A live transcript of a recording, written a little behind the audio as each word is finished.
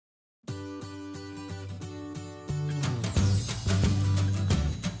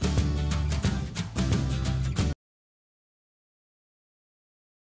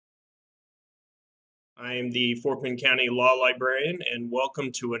I am the Fort Bend County Law Librarian, and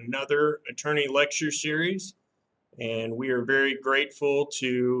welcome to another attorney lecture series. And we are very grateful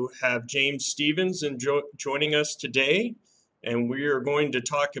to have James Stevens joining us today. And we are going to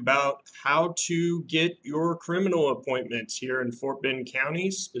talk about how to get your criminal appointments here in Fort Bend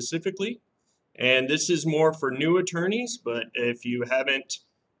County specifically. And this is more for new attorneys, but if you haven't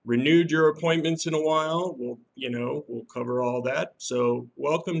renewed your appointments in a while, we'll cover all that. So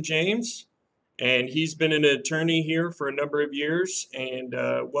welcome, James. And he's been an attorney here for a number of years and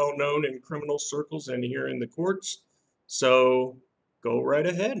well known in criminal circles and here in the courts. So go right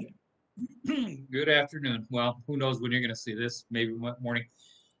ahead. Good afternoon. Well, who knows when you're going to see this, maybe morning.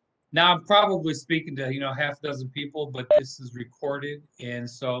 Now, I'm probably speaking to, half a dozen people, but this is recorded. And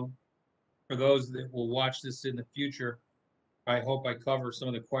so for those that will watch this in the future, I hope I cover some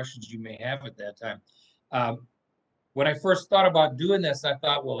of the questions you may have at that time. When I first thought about doing this, I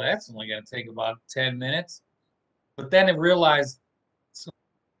thought, well, that's only going to take about 10 minutes. But then I realized,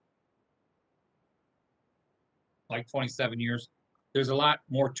 like 27 years, there's a lot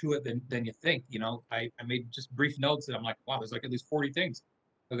more to it than you think. I made just brief notes and I'm like, wow, there's like at least 40 things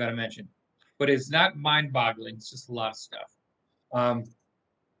I've got to mention. But it's not mind-boggling. It's just a lot of stuff.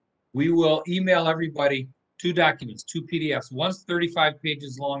 We will email everybody 2 documents, 2 PDFs. One's 35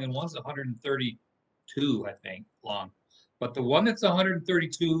 pages long and one's 132, I think, long. But the one that's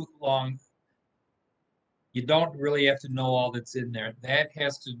 132 long, you don't really have to know all that's in there. That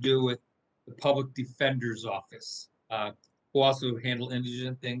has to do with the public defender's office, who also handle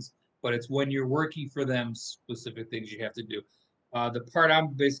indigent things, but it's when you're working for them, specific things you have to do. The part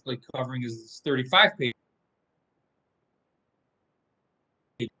I'm basically covering is 35 pages.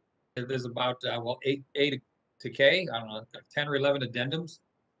 There's about, eight to K, I don't know, 10 or 11 addendums.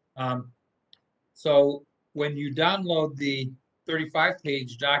 So when you download the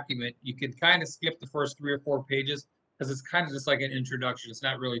 35-page document, you can kind of skip the first 3 or 4 pages because it's kind of just like an introduction. It's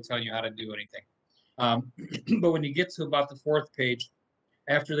not really telling you how to do anything. But when you get to about the 4th page,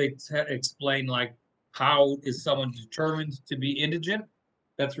 after they explain like how is someone determined to be indigent,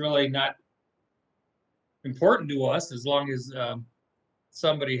 that's really not important to us as long as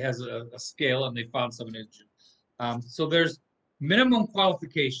somebody has a scale and they found someone indigent. So there's minimum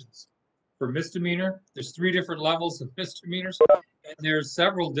qualifications for misdemeanor. There's 3 different levels of misdemeanors, and there's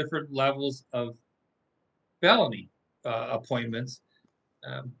several different levels of felony appointments,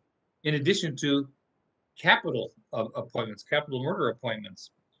 in addition to capital appointments, capital murder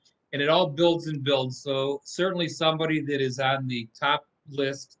appointments. And it all builds and builds. So certainly somebody that is on the top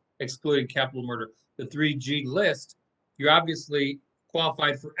list, excluding capital murder, the 3G list, you're obviously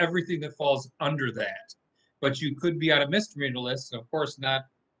qualified for everything that falls under that. But you could be on a misdemeanor list, and of course not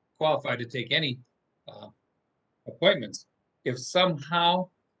qualified to take any appointments. If somehow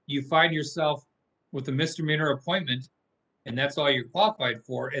you find yourself with a misdemeanor appointment, and that's all you're qualified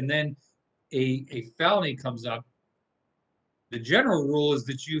for, and then a felony comes up, the general rule is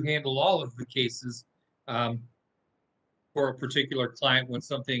that you handle all of the cases for a particular client when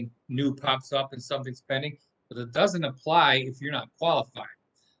something new pops up and something's pending, but it doesn't apply if you're not qualified.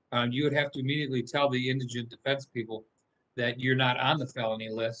 You would have to immediately tell the indigent defense people that you're not on the felony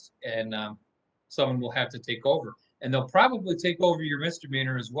list, and someone will have to take over. And they'll probably take over your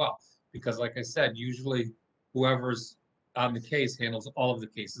misdemeanor as well, because like I said, usually whoever's on the case handles all of the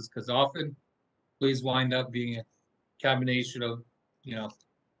cases, because often pleas wind up being a combination of,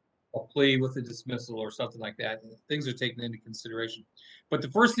 a plea with a dismissal or something like that. Things are taken into consideration. But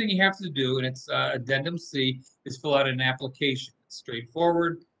the first thing you have to do, and it's addendum C, is fill out an application. It's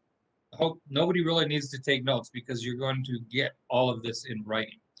straightforward. I hope nobody really needs to take notes because you're going to get all of this in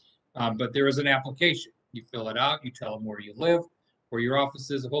writing. But there is an application. You fill it out, you tell them where you live, where your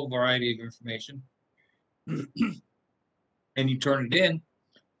office is, a whole variety of information. And you turn it in,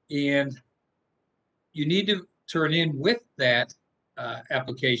 and you need to turn in with that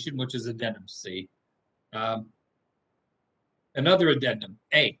application, which is addendum C, another addendum,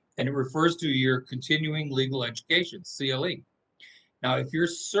 A, and it refers to your continuing legal education, CLE. Now, if you're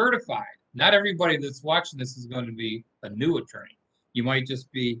certified, not everybody that's watching this is going to be a new attorney. You might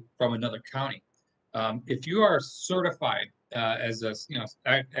just be from another county. If you are certified as a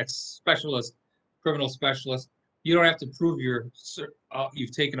specialist, criminal specialist, you don't have to prove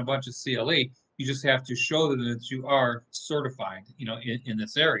you've taken a bunch of CLE. You just have to show them that you are certified, in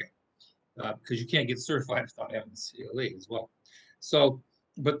this area, because you can't get certified without having the CLE as well. So,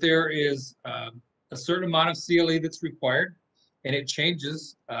 but there is a certain amount of CLE that's required, and it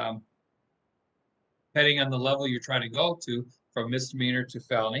changes depending on the level you're trying to go to, from misdemeanor to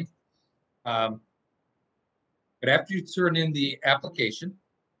felony. But after you turn in the application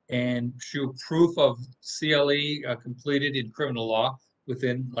and show proof of CLE completed in criminal law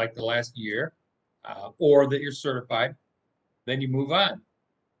within like the last year, or that you're certified, then you move on.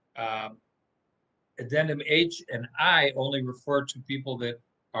 Addendum H and I only refer to people that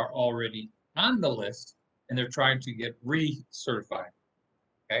are already on the list and they're trying to get recertified.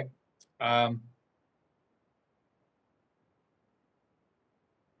 Okay.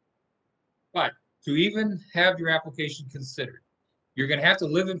 But to even have your application considered, you're going to have to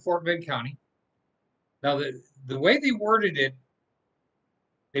live in Fort Bend County. Now, the way they worded it,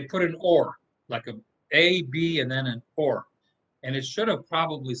 they put an or, like A, B, and then an or. And it should have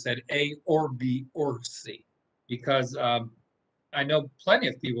probably said A or B or C, because I know plenty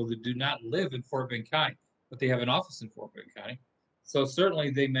of people that do not live in Fort Bend County, but they have an office in Fort Bend County. So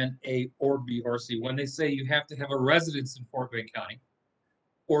certainly they meant A or B or C. When they say you have to have a residence in Fort Bend County,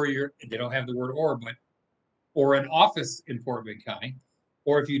 or they don't have the word or, but or an office in Fort Bend County,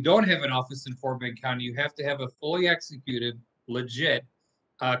 or if you don't have an office in Fort Bend County, you have to have a fully executed, legit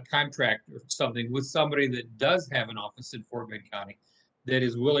contract or something with somebody that does have an office in Fort Bend County that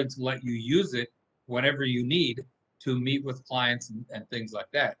is willing to let you use it whenever you need to meet with clients and things like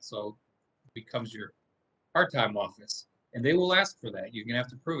that. So it becomes your part-time office, and they will ask for that. You're gonna have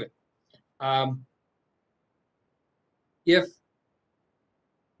to prove it. If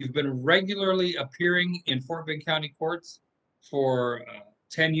you've been regularly appearing in Fort Bend County courts for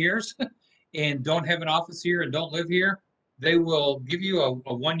 10 years and don't have an office here and don't live here, they will give you a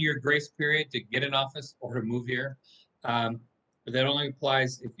 1-year grace period to get an office or to move here. But that only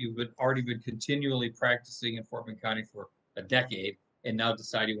applies if you've already been continually practicing in Fort Bend County for a decade and now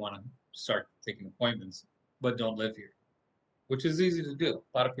decide you want to start taking appointments, but don't live here, which is easy to do.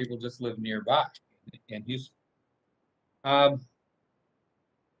 A lot of people just live nearby in Houston.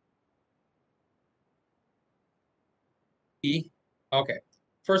 Okay.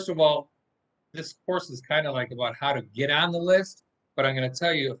 First of all, this course is kind of like about how to get on the list, but I'm going to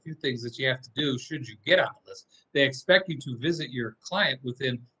tell you a few things that you have to do should you get on the list. They expect you to visit your client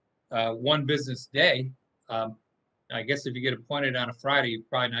within 1 business day. I guess if you get appointed on a Friday, you're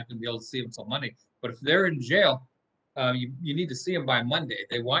probably not going to be able to see them until Monday. But if they're in jail, you need to see them by Monday.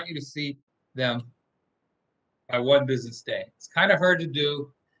 They want you to see them by 1 business day. It's kind of hard to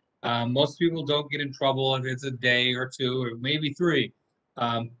do. Most people don't get in trouble if it's a day or 2 or maybe 3,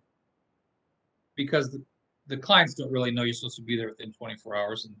 because the clients don't really know you're supposed to be there within 24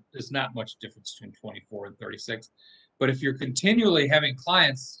 hours, and there's not much difference between 24 and 36. But if you're continually having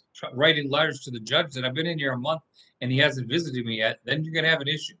clients writing letters to the judge that I've been in here a month and he hasn't visited me yet, then you're going to have an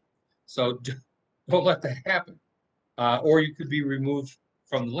issue. So don't let that happen, or you could be removed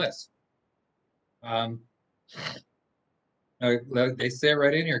from the list. They say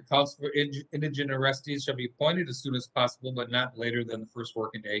right in here, counts for indigent arrestees shall be appointed as soon as possible, but not later than the first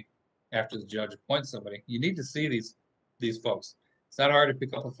working day after the judge appoints somebody. You need to see these folks. It's not hard to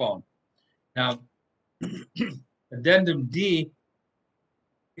pick up a phone. Now, Addendum D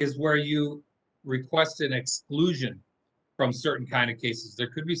is where you request an exclusion from certain kind of cases. There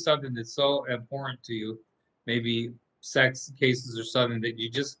could be something that's so abhorrent to you, maybe sex cases or something, that you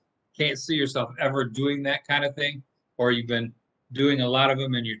just can't see yourself ever doing that kind of thing, or you've been doing a lot of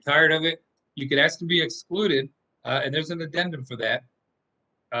them and you're tired of it. You could ask to be excluded, and there's an addendum for that,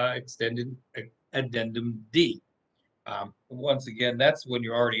 extended Addendum D. Once again, that's when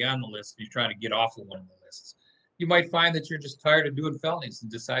you're already on the list and you're trying to get off of one of the lists. You might find that you're just tired of doing felonies and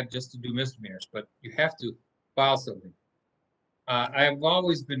decide just to do misdemeanors, but you have to file something. I've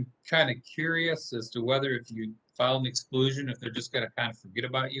always been kind of curious as to whether if you file an exclusion, if they're just going to kind of forget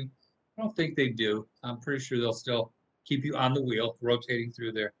about you. I don't think they do. I'm pretty sure they'll still keep you on the wheel, rotating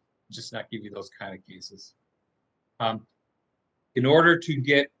through there, just not give you those kind of cases. In order to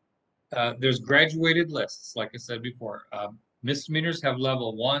get, there's graduated lists, like I said before. Misdemeanors have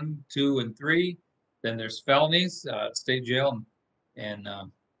level 1, 2, and 3. Then there's felonies, state jail, and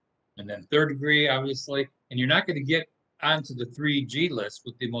then 3rd degree, obviously. And you're not going to get onto the 3G list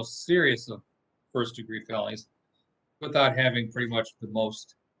with the most serious of 1st degree felonies without having pretty much the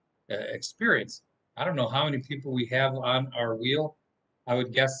most experience. I don't know how many people we have on our wheel. I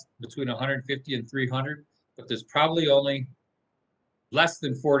would guess between 150 and 300, but there's probably only less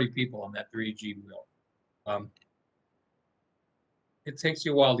than 40 people on that 3G wheel. It takes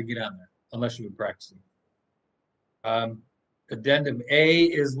you a while to get on there, unless you've been practicing. Addendum A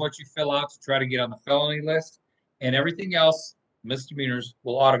is what you fill out to try to get on the felony list, and everything else, misdemeanors,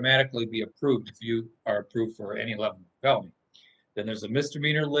 will automatically be approved if you are approved for any level of felony. Then there's a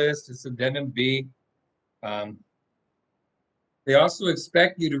misdemeanor list. It's Addendum B. They also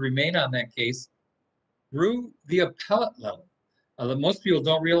expect you to remain on that case through the appellate level. Most people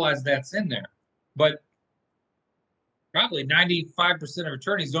don't realize that's in there, but probably 95% of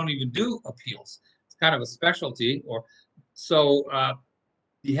attorneys don't even do appeals. It's kind of a specialty, or so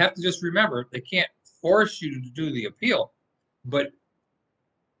you have to just remember they can't force you to do the appeal, but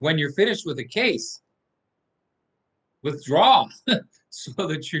when you're finished with a case, withdraw so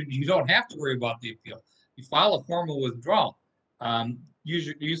that you don't have to worry about the appeal. You file a formal withdrawal.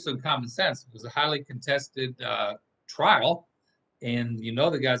 Use some common sense. It was a highly contested trial, and you know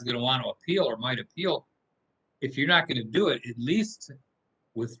the guy's going to want to appeal or might appeal. If you're not going to do it, at least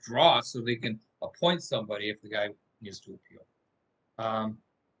withdraw so they can appoint somebody if the guy needs to appeal.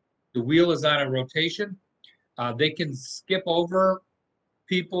 The wheel is on a rotation. They can skip over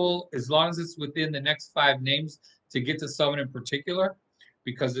people as long as it's within the next 5 names to get to someone in particular,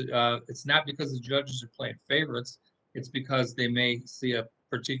 because it's not because the judges are playing favorites. It's because they may see a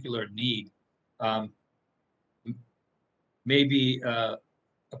particular need. Maybe a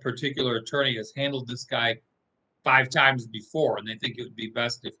particular attorney has handled this guy 5 times before, and they think it would be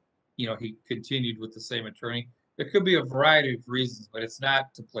best if he continued with the same attorney. There could be a variety of reasons, but it's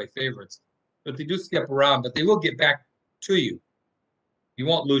not to play favorites. But they do skip around, but they will get back to you. You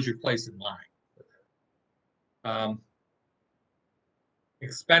won't lose your place in line.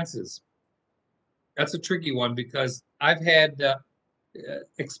 Expenses. That's a tricky one because I've had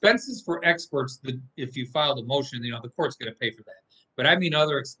expenses for experts that if you filed a motion, the court's going to pay for that. But I mean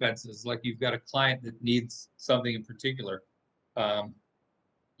other expenses, like you've got a client that needs something in particular.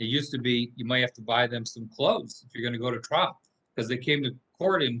 It used to be you might have to buy them some clothes if you're going to go to trial because they came to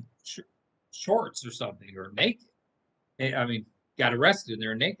court in shorts or something, or naked. I mean, got arrested and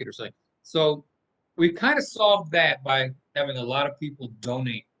they're naked or something. So we kind of solved that by having a lot of people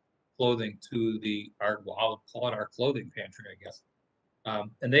donate clothing to I'll call it our clothing pantry, I guess.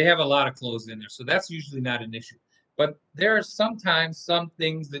 And they have a lot of clothes in there, so that's usually not an issue. But there are sometimes some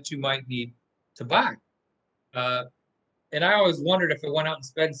things that you might need to buy. And I always wondered if I went out and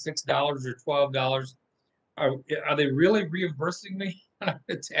spent $6 or $12, are they really reimbursing me?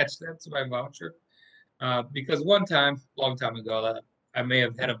 Attach that to my voucher? Because one time, a long time ago, I may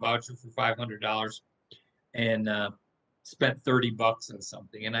have had a voucher for $500 and spent $30 on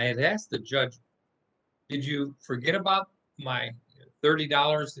something. And I had asked the judge, did you forget about my $30,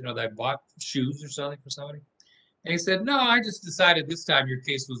 that I bought shoes or something for somebody? And he said, no, I just decided this time your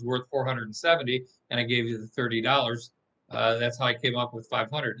case was worth $470 and I gave you the $30. That's how I came up with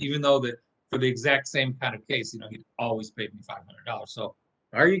 $500, even though that for the exact same kind of case, he'd always paid me $500. So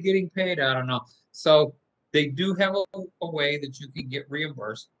are you getting paid? I don't know. So they do have a way that you can get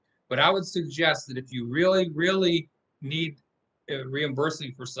reimbursed, but I would suggest that if you really, really need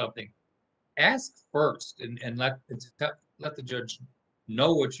reimbursing for something, ask first and let the judge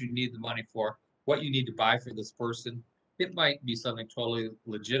know what you need the money for, what you need to buy for this person. It might be something totally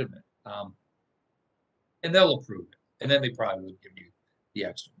legitimate, and they'll approve it. And then they probably would give you the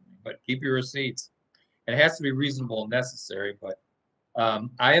extra money. But keep your receipts. It has to be reasonable and necessary. But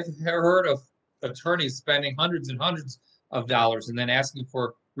I have heard of attorneys spending hundreds and hundreds of dollars and then asking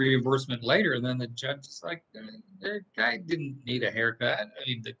for reimbursement later, and then the judge is like, the guy didn't need a haircut. I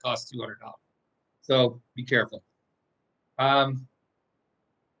mean, that cost $200. So be careful.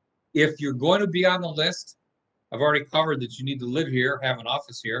 If you're going to be on the list, I've already covered that you need to live here, have an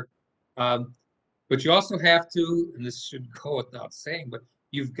office here. But you also have to, and this should go without saying, but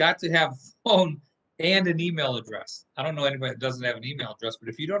you've got to have a phone and an email address. I don't know anybody that doesn't have an email address, but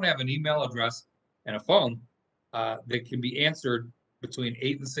if you don't have an email address and a phone that can be answered between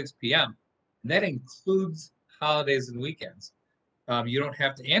 8 and 6 p.m., and that includes holidays and weekends. You don't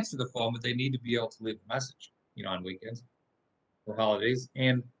have to answer the phone, but they need to be able to leave a message, on weekends or holidays.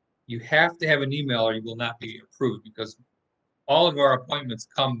 And you have to have an email or you will not be approved, because all of our appointments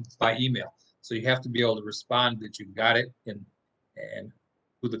come by email. So you have to be able to respond that you got it and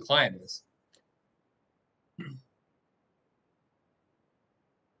who the client is.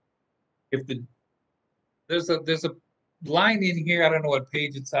 If there's a line in here, I don't know what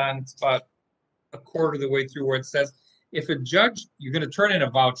page it's on. It's about a quarter of the way through, where it says, if a judge, you're going to turn in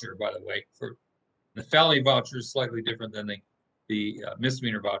a voucher, by the way, for the felony voucher is slightly different than the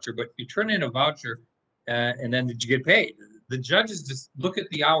misdemeanor voucher, but you turn in a voucher and then did you get paid? The judges just look at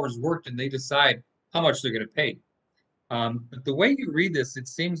the hours worked and they decide how much they're going to pay. But the way you read this, it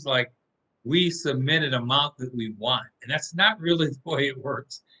seems like we submit an amount that we want, and that's not really the way it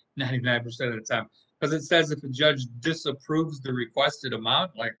works 99% of the time, because it says if a judge disapproves the requested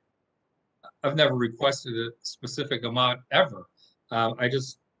amount, like I've never requested a specific amount ever. I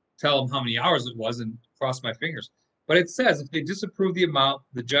just tell them how many hours it was and cross my fingers. But it says if they disapprove the amount,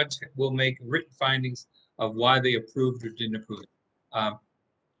 the judge will make written findings of why they approved or didn't approve it.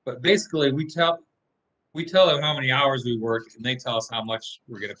 But basically, we tell them how many hours we work, and they tell us how much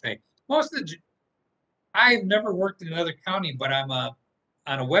we're going to pay. Most of the I've never worked in another county, but I'm on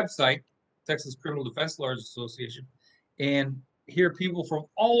a website, Texas Criminal Defense Lawyers Association, and hear people from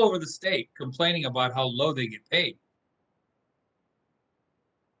all over the state complaining about how low they get paid.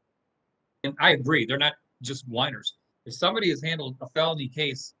 And I agree, they're not just whiners. If somebody has handled a felony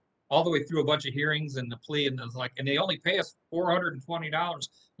case all the way through a bunch of hearings and the plea, and it's like, and they only pay us $420,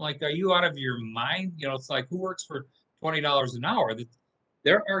 like, are you out of your mind? You know, it's like, who works for $20 an hour?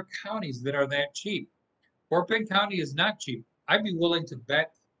 There are counties that are that cheap. Fort Bend County is not cheap. I'd be willing to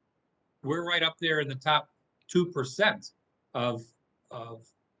bet we're right up there in the top 2% of of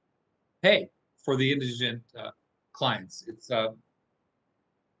pay for the indigent clients. It's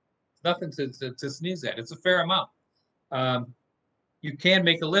nothing to sneeze at. It's a fair amount. Um, you can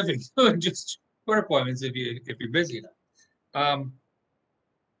make a living doing just court appointments if you're busy enough. Um,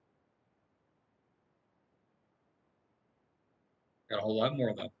 got a whole lot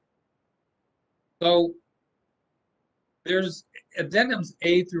more though. So there's addendums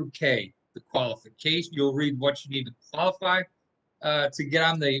A through K. The qualification, you'll read what you need to qualify to get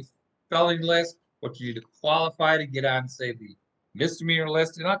on the felony list, what you need to qualify to get on, say, the misdemeanor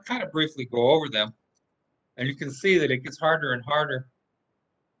list, and I'll kind of briefly go over them. And you can see that it gets harder and harder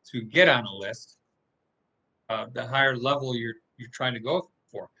to get on a list. The higher level you're trying to go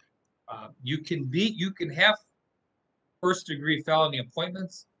for, you can have first degree felony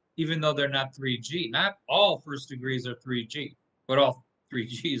appointments, even though they're not 3G. Not all first degrees are 3G, but all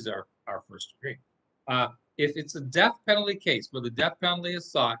 3Gs are first degree. If it's a death penalty case where the death penalty is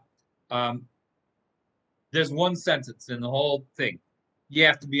sought, there's one sentence in the whole thing. You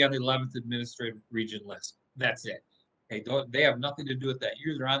have to be on the 11th Administrative Region list. That's it. They have nothing to do with that.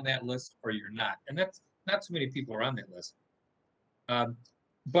 You're either on that list or you're not. And that's not too many people are on that list.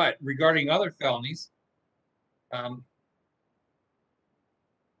 But regarding other felonies,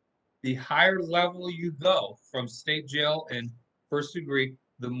 the higher level you go from state jail and first degree,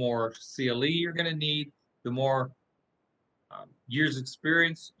 the more CLE you're going to need, the more years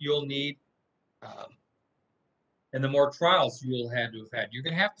experience you'll need, and the more trials you'll have to have had. You're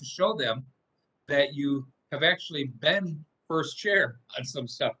going to have to show them that you have actually been first chair on some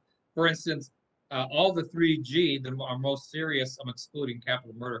stuff. For instance, all the 3G, our most serious, I'm excluding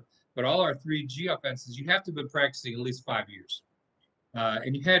capital murder, but all our 3G offenses, you have to have been practicing at least 5 years.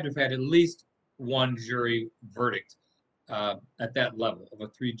 And you had to have had at least one jury verdict at that level of a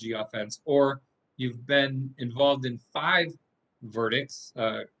 3G offense, or you've been involved in 5 verdicts,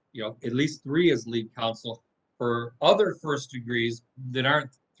 at least 3 as lead counsel for other first degrees that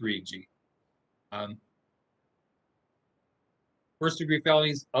aren't 3G. First degree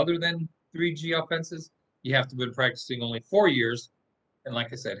felonies other than 3G offenses, you have to have been practicing only 4 years, and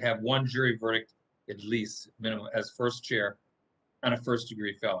like I said, have one jury verdict at least minimum as first chair on a first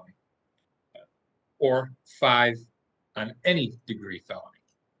degree felony, or 5 on any degree felony.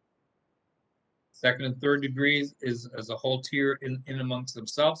 Second and third degrees is as a whole tier in amongst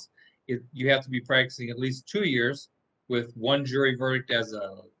themselves. You have to be practicing at least 2 years with one jury verdict as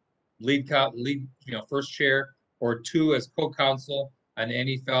a lead first chair, or 2 as co-counsel on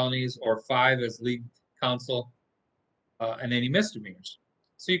any felonies, or 5 as lead counsel on any misdemeanors.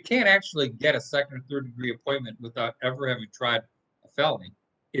 So you can't actually get a second or third degree appointment without ever having tried a felony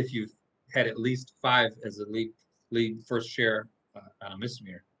if you've had at least 5 as a lead first chair on a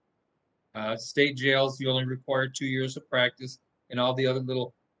misdemeanor. State jails, you only require 2 years of practice, and all the other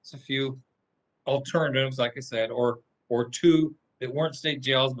it's a few alternatives, like I said, or 2 that weren't state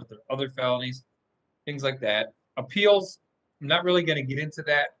jails, but they're other felonies, things like that. Appeals, I'm not really going to get into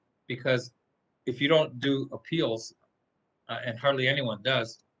that, because if you don't do appeals, and hardly anyone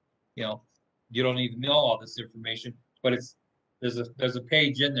does, you don't even know all this information, but there's a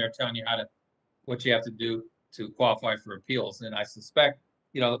page in there telling you what you have to do to qualify for appeals. And I suspect,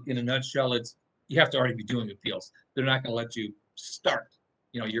 in a nutshell, you have to already be doing appeals. They're not going to let you start,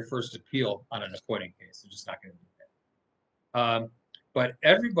 your first appeal on an appointing case. They're just not going to do that. But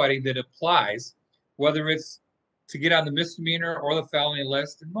everybody that applies, whether it's to get on the misdemeanor or the felony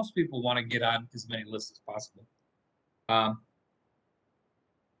list, and most people want to get on as many lists as possible.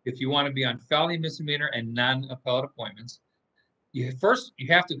 If you want to be on felony, misdemeanor, and non-appellate appointments, you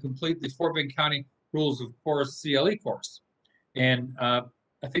have to complete the Fort Bend County Rules of Course CLE course. And I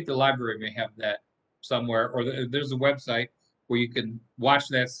think the library may have that somewhere, or there's a website where you can watch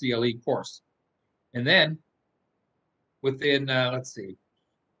that CLE course. And then within, let's see,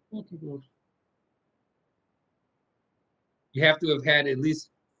 you have to have had at least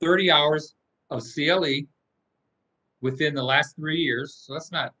 30 hours of CLE within the last 3 years, so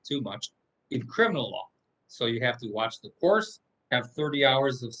that's not too much, in criminal law. So you have to watch the course, have 30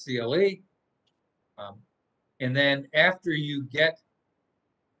 hours of CLE, and then after you get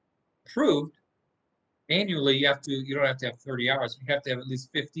approved, annually you don't have to have 30 hours, you have to have at least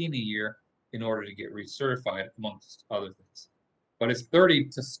 15 a year in order to get recertified, amongst other things. But it's 30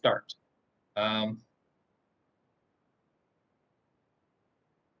 to start. There's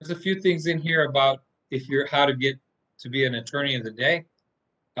a few things in here about how to get to be an attorney of the day.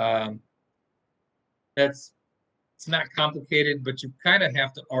 It's not complicated, but you kind of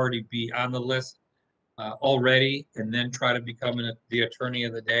have to already be on the list already, and then try to become the attorney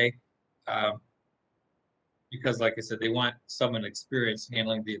of the day. Because, like I said, they want someone experienced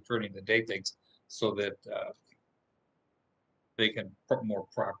handling the attorney of the day things, so that they can more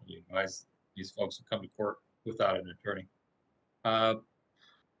properly advise these folks who come to court without an attorney.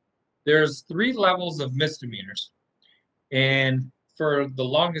 There's 3 levels of misdemeanors, and for the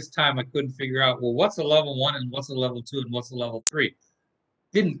longest time I couldn't figure out, well, what's a level 1 and what's a level 2 and what's a level 3.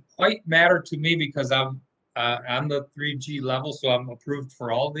 Didn't quite matter to me because I'm on the 3G level, so I'm approved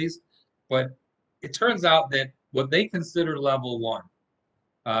for all of these. But it turns out that what they consider level 1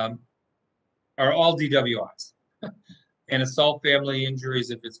 are all DWIs and assault, family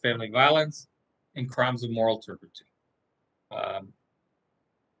injuries if it's family violence, and crimes of moral turpitude.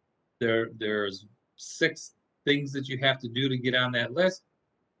 There's 6 things that you have to do to get on that list.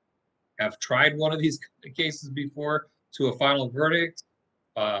 I've tried one of these cases before to a final verdict.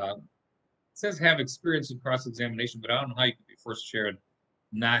 It says have experience in cross-examination, but I don't know how you can be first chair and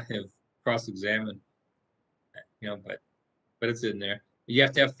not have cross-examined, but it's in there. You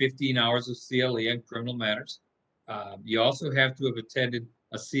have to have 15 hours of CLE on criminal matters. You also have to have attended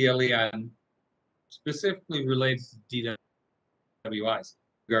a CLE on specifically related to DWIs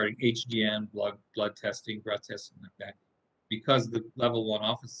regarding HDN, blood testing, breath testing, like that, because the level 1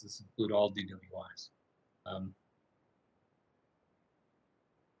 offices include all DWIs.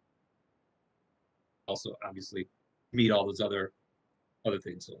 Also, obviously, meet all those other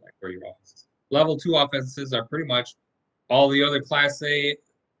things, so like where your offices. Level 2 offenses are pretty much all the other Class A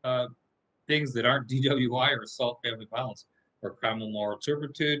things that aren't DWI or assault, family violence, or criminal moral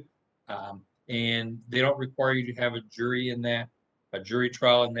turpitude, and they don't require you to have a jury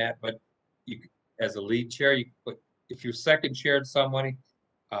trial in that. But you, as a lead chair, you can put, if you're second chaired somebody,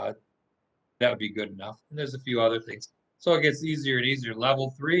 that would be good enough. And there's a few other things. So it gets easier and easier.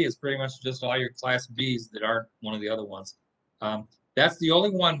 Level 3 is pretty much just all your Class Bs that aren't one of the other ones. That's the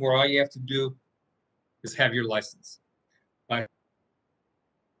only one where all you have to do is have your license.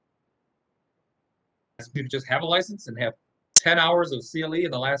 You just have a license and have 10 hours of CLE in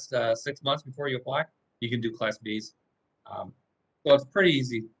the last 6 months before you apply, you can do Class Bs. So it's pretty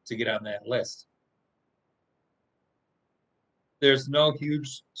easy to get on that list. There's no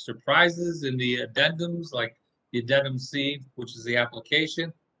huge surprises in the addendums, like the addendum C, which is the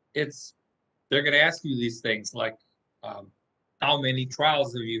application. They're going to ask you these things like how many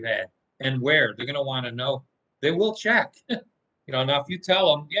trials have you had and where. They're going to want to know. They will check. Now if you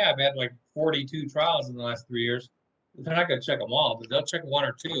tell them, yeah, I've had like 42 trials in the last 3 years, they're not going to check them all, but they'll check 1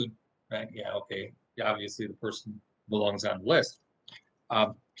 or 2. Right? Yeah, okay. Obviously, the person belongs on the list.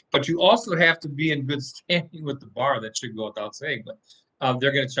 But you also have to be in good standing with the bar. That should go without saying. But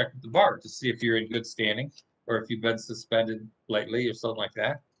they're going to check with the bar to see if you're in good standing, or if you've been suspended lately, or something like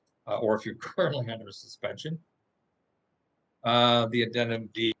that, or if you're currently under suspension. The addendum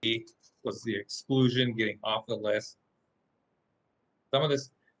D was the exclusion, getting off the list. Some of this.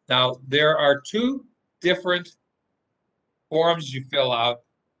 Now, there are 2 different forms you fill out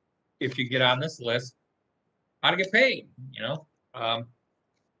if you get on this list. How to get paid,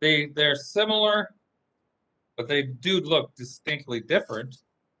 they're similar, but they do look distinctly different.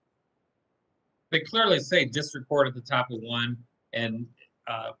 They clearly say district court at the top of one and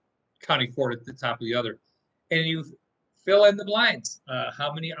county court at the top of the other. And you fill in the blanks.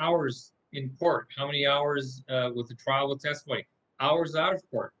 How many hours in court? How many hours with the trial with testimony? Hours out of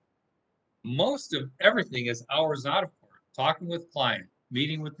court. Most of everything is hours out of court. Talking with client,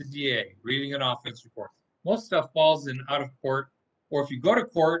 meeting with the DA, reading an offense report. Most stuff falls in out of court. Or if you go to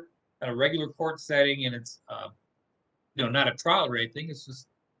court at a regular court setting and it's not a trial or anything, it's just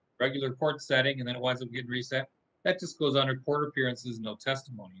regular court setting, and then it winds up getting reset. That just goes under court appearances, no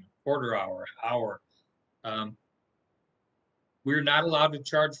testimony, quarter hour. We're not allowed to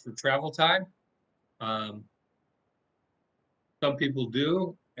charge for travel time. Some people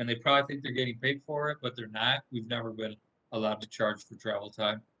do, and they probably think they're getting paid for it, but they're not. We've never been allowed to charge for travel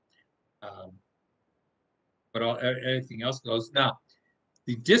time. But anything else goes. Now,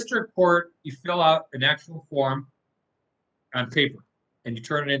 the district court, you fill out an actual form on paper, and you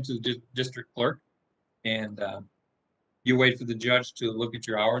turn it into the district clerk, and you wait for the judge to look at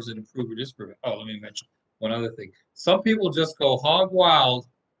your hours and approve or disapprove it. Oh, let me mention one other thing. Some people just go hog wild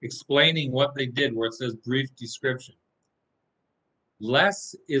explaining what they did, where it says brief description.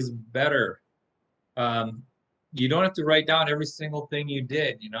 Less is better. You don't have to write down every single thing you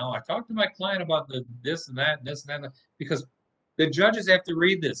did. I talked to my client about this and that, and this and that, because the judges have to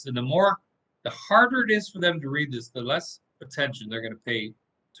read this, and the harder it is for them to read this, the less attention they're going to pay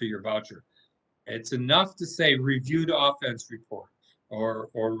to your voucher. It's enough to say reviewed offense report or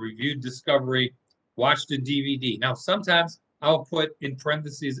reviewed discovery, watched a DVD. Now, sometimes I'll put in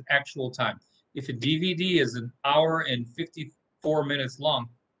parentheses actual time. If a DVD is an hour and 54 minutes long,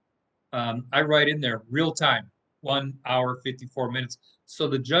 I write in there real time, 1 hour, 54 minutes. So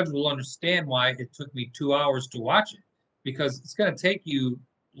the judge will understand why it took me 2 hours to watch it, because it's going to take you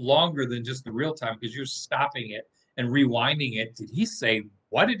longer than just the real time, because you're stopping it and rewinding it. Did he say,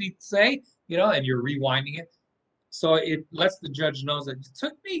 what did he say? And you're rewinding it. So it lets the judge know that it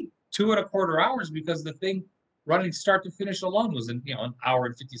took me 2.25 hours, because the thing running start to finish alone was an hour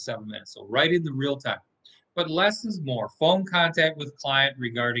and 57 minutes. So right in the real time. But less is more. Phone contact with client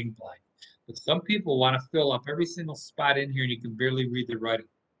regarding blank. But some people want to fill up every single spot in here, and you can barely read the writing.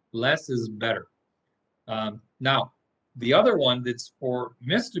 Less is better. Now, the other one that's for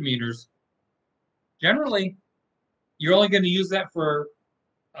misdemeanors, generally, you're only going to use that for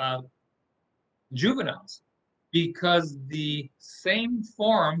juveniles, because the same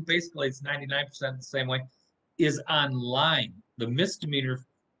form, basically it's 99% the same way, is online. The misdemeanor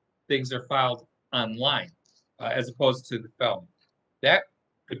things are filed online, as opposed to the felony. That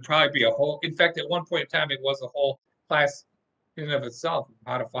could probably be in fact, at one point in time, it was a whole class in and of itself,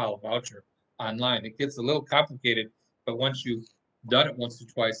 how to file a voucher online. It gets a little complicated, but once you've done it once or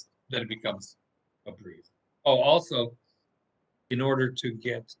twice, then it becomes a breeze. Oh, also, in order to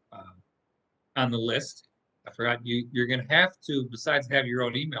get on the list, I forgot, you're going to have to, besides have your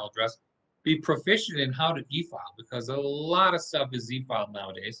own email address, be proficient in how to e-file, because a lot of stuff is e-filed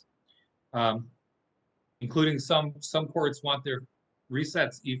nowadays, including some courts want their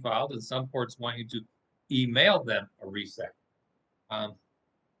resets e-filed, and some courts want you to email them a reset.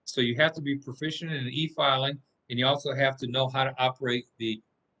 So you have to be proficient in e-filing, and you also have to know how to operate the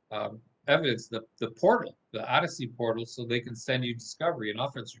evidence, the portal, the Odyssey portal, so they can send you discovery and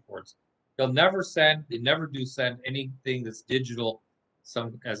offense reports. They never do send anything that's digital,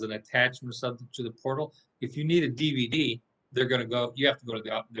 as an attachment or something to the portal. If you need a DVD, you have to go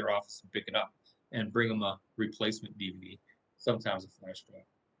to their office and pick it up and bring them a replacement DVD, sometimes a flash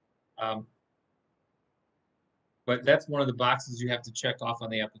drive. But that's one of the boxes you have to check off on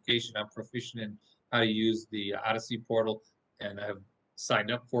the application. I'm proficient in how to use the Odyssey portal, and I've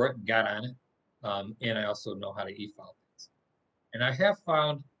signed up for it and got on it. And I also know how to e-file things. And I have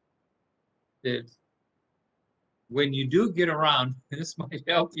found that when you do get around, and this might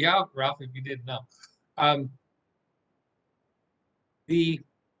help you out, Ralph, if you didn't know.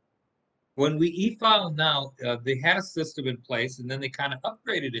 When we e-file now, they had a system in place, and then they kind of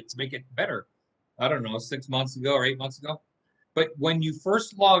upgraded it to make it better. I don't know, 6 months ago or 8 months ago. But when you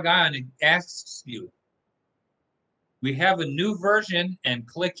first log on, it asks you, we have a new version, and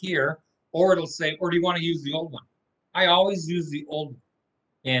click here, or it'll say, or do you want to use the old one? I always use the old one.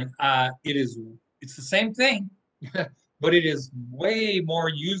 And it's the same thing, but it is way more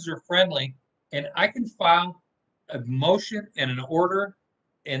user-friendly. And I can file a motion and an order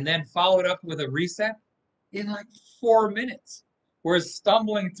and then follow it up with a reset in like 4 minutes. Whereas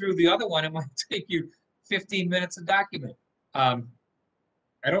stumbling through the other one, it might take you 15 minutes to document. I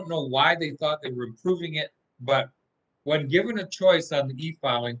don't know why they thought they were improving it, but when given a choice on the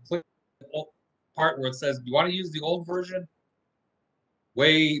e-filing, click the part where it says, do you want to use the old version?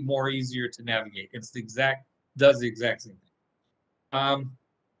 Way more easier to navigate. Does the exact same thing.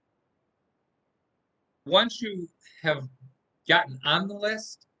 Once you have gotten on the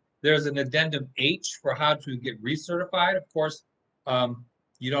list, there's an addendum H for how to get recertified. Of course,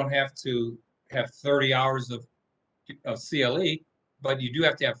 you don't have to have 30 hours of CLE, but you do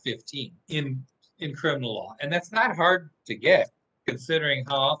have to have 15 in criminal law. And that's not hard to get, considering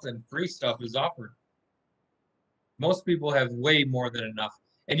how often free stuff is offered. Most people have way more than enough.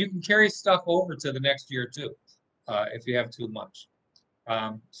 And you can carry stuff over to the next year too, if you have too much.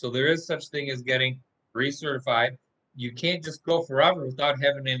 So there is such thing as getting recertified. You can't just go forever without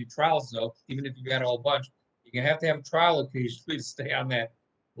having any trials, though. Even if you got a whole bunch, you're gonna have to have a trial occasionally to stay on that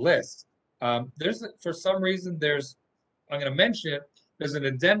list. For some reason, I'm gonna mention it. There's an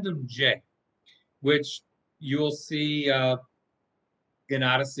addendum J, which you'll see in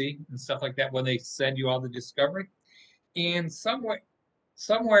Odyssey and stuff like that when they send you all the discovery. And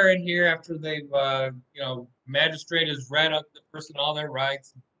somewhere in here, after they've, magistrate has read up the person all their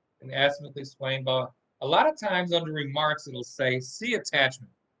rights and asked them if they explain, but a lot of times under remarks, it'll say, see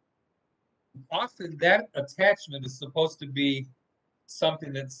attachment. Often that attachment is supposed to be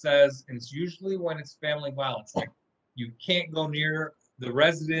something that says, and it's usually when it's family violence, like you can't go near the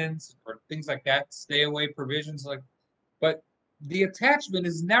residence or things like that, stay away provisions like, but the attachment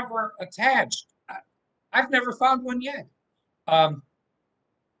is never attached. I've never found one yet. Um,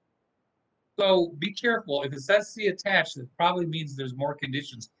 so be careful. If it says see attached, it probably means there's more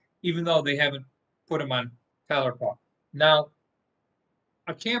conditions, even though they haven't put them on Tyler Paw. Now,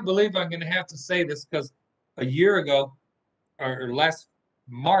 I can't believe I'm going to have to say this because a year ago or last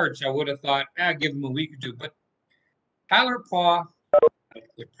March, I would have thought, give them a week or two. But Tyler Paw,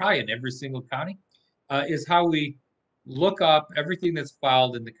 probably in every single county, is how we look up everything that's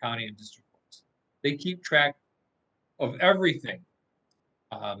filed in the county and district courts. They keep track of everything.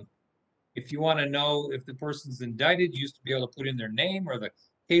 If you want to know if the person's indicted, you used to be able to put in their name or the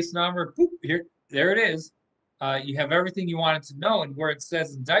case number. Boop, there it is. You have everything you wanted to know. And where it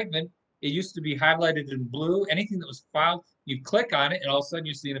says indictment, it used to be highlighted in blue. Anything that was filed, you click on it, and all of a sudden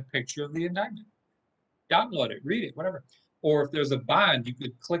you're seeing a picture of the indictment. Download it, read it, whatever. Or if there's a bond, you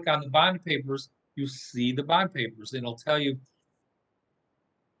could click on the bond papers. You see the bond papers, and it'll tell you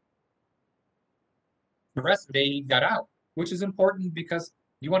the rest of the day he got out, which is important because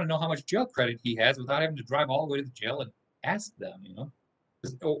you want to know how much jail credit he has without having to drive all the way to the jail and ask them,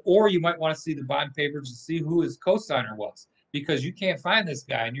 Or you might want to see the bond papers to see who his co-signer was, because you can't find this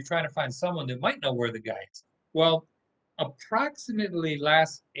guy and you're trying to find someone that might know where the guy is. Well, approximately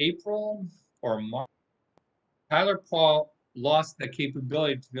last April or March, Tyler Paw lost the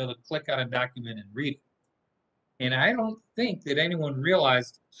capability to be able to click on a document and read it. And I don't think that anyone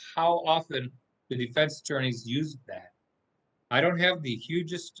realized how often the defense attorneys used that. I don't have the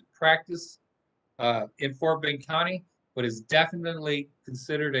hugest practice in Fort Bend County, but it's definitely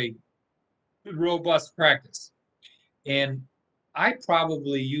considered a robust practice. And I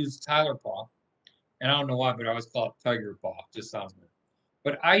probably used Tyler Paw, and I don't know why, but I always call it Tiger Paw. Just sounds good.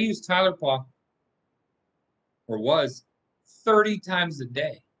 But I used Tyler Paw, or was 30 times a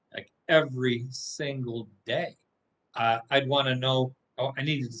day, like every single day. I'd want to know. Oh, I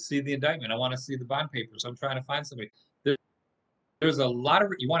needed to see the indictment. I want to see the bond papers. I'm trying to find somebody. There's a lot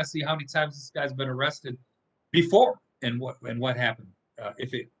of. You want to see how many times this guy's been arrested before and what happened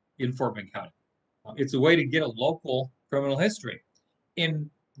if it in Fort Bend County. It's a way to get a local criminal history. And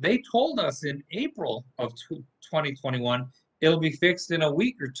they told us in April of 2021 it'll be fixed in a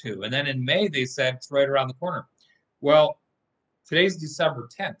week or two, and then in May they said it's right around the corner. Well, today's December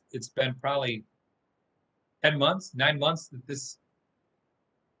 10th. It's been probably 10 months, 9 months that this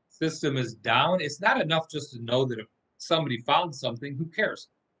system is down. It's not enough just to know that if somebody filed something, who cares?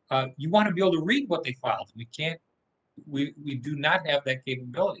 You want to be able to read what they filed. We can't. We do not have that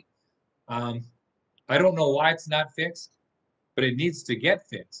capability. I don't know why it's not fixed, but it needs to get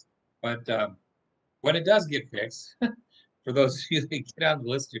fixed. But when it does get fixed, for those of you that get on the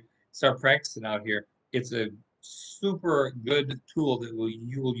list, you start practicing out here. It's a super good tool that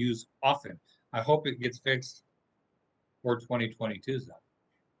you will use often. I hope it gets fixed for 2022.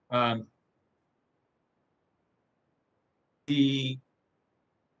 The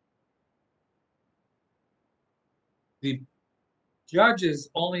the judges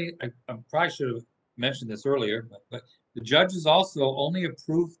only, I probably should have mentioned this earlier, but the judges also only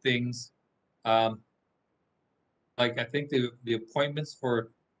approve things, like I think the appointments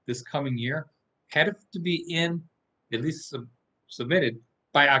for this coming year had to be in, at least submitted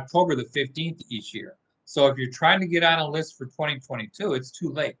by October the 15th each year. So if you're trying to get on a list for 2022, it's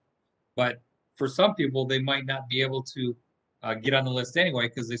too late. But for some people, they might not be able to get on the list anyway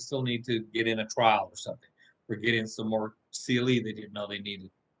because they still need to get in a trial or something, or get in some more CLE they didn't know they needed.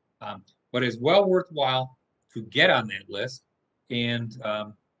 But it's well worthwhile to get on that list, and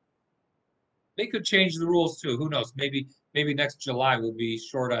they could change the rules too. Who knows? Maybe next July we'll be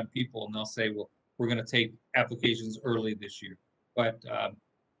short on people, and they'll say, "Well, we're going to take applications early this year." But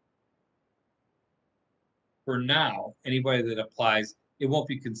for now, anybody that applies, it won't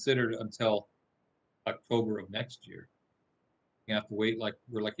be considered until October of next year. You have to wait, like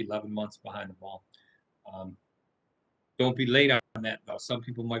we're like 11 months behind the ball. Don't be late on that though. Some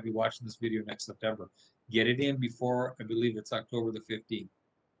people might be watching this video next September. Get it in before, I believe it's October the 15th.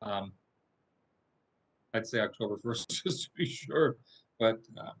 I'd say October 1st just to be sure, but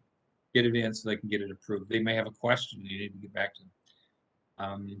get it in so they can get it approved. They may have a question you need to get back to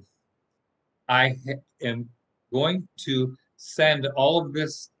them. I am going to send all of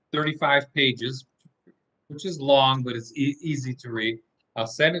this 35 pages which is long, but it's easy to read. I'll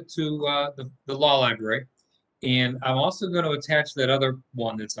send it to the law library. And I'm also going to attach that other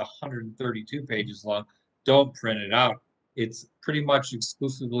one that's 132 pages long. Don't print it out. It's pretty much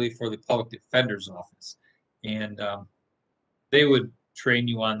exclusively for the public defender's office. And they would train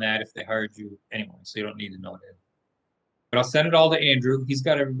you on that if they hired you anyway, so you don't need to know that. But I'll send it all to Andrew. He's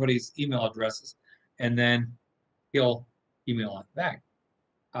got everybody's email addresses, and then he'll email it back.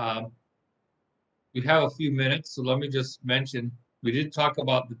 We have a few minutes, so let me just mention, we did talk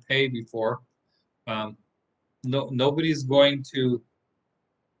about the pay before. Nobody's going to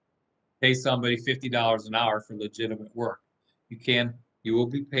pay somebody $50 an hour for legitimate work. You will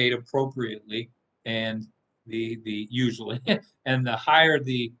be paid appropriately, and the usually, and the higher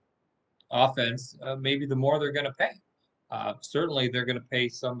the offense, maybe the more they're going to pay. Certainly, they're going to pay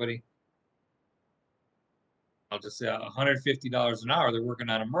somebody, I'll just say $150 an hour. They're working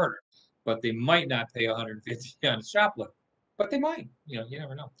on a murder, but they might not pay $150 on a shoplift, but they might. You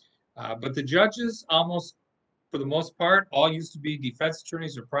never know. But the judges, almost for the most part, all used to be defense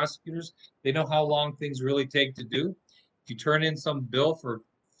attorneys or prosecutors. They know how long things really take to do. If you turn in some bill for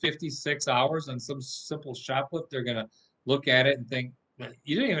 56 hours on some simple shoplift, they're going to look at it and think,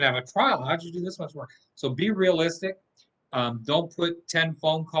 you didn't even have a trial. How'd you do this much work? So be realistic. Don't put 10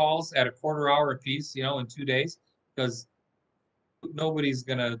 phone calls at a quarter hour apiece, in 2 days, because nobody's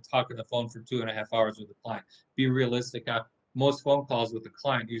going to talk on the phone for 2.5 hours with a client. Be realistic. Most phone calls with the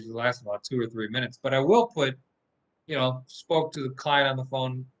client usually last about 2 or 3 minutes, but I will put, spoke to the client on the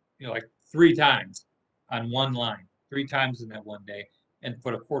phone, like 3 times on one line, 3 times in that one day, and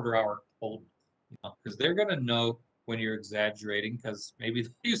put a quarter hour hold, because they're going to know when you're exaggerating, because maybe they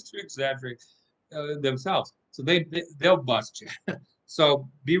used to exaggerate themselves. So they'll bust you. So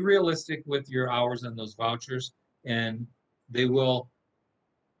be realistic with your hours on those vouchers, and they will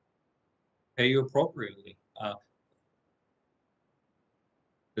pay you appropriately.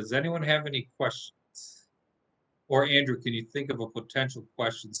 Does anyone have any questions? Or Andrew, can you think of a potential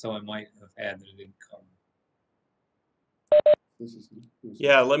question someone might have had that it didn't cover?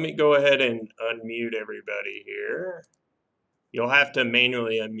 Yeah, let me go ahead and unmute everybody here. You'll have to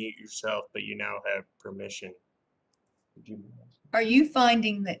manually unmute yourself, but you now have permission. Are you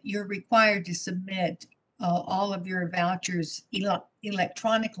finding that you're required to submit all of your vouchers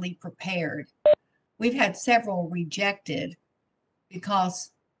electronically prepared? We've had several rejected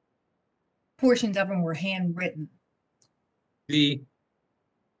because portions of them were handwritten. The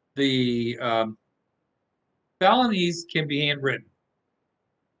felonies can be handwritten.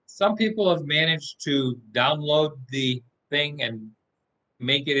 Some people have managed to download the thing and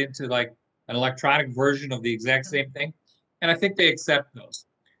make it into like an electronic version of the exact same thing, and I think they accept those.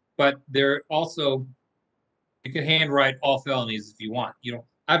 But they're also, you can handwrite all felonies if you want.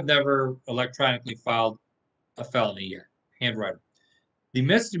 I've never electronically filed a felony yet, handwrite them. The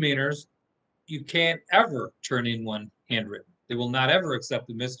misdemeanors, you can't ever turn in one handwritten. They will not ever accept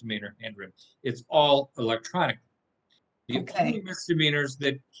the misdemeanor handwritten. It's all electronic. The only misdemeanors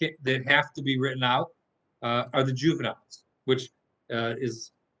that have to be written out are the juveniles, which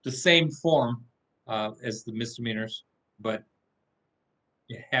is the same form as the misdemeanors, but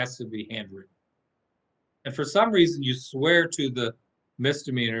it has to be handwritten. And for some reason, you swear to the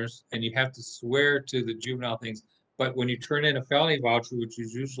misdemeanors and you have to swear to the juvenile things. But when you turn in a felony voucher, which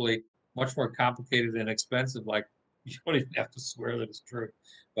is usually much more complicated and expensive, like you don't even have to swear that it's true.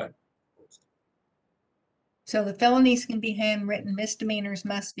 But so the felonies can be handwritten, misdemeanors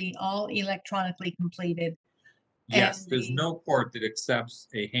must be all electronically completed. Yes, there's no court that accepts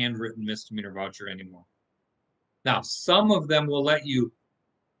a handwritten misdemeanor voucher anymore. Now, some of them will let you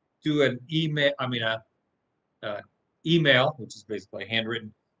do an email, email, which is basically a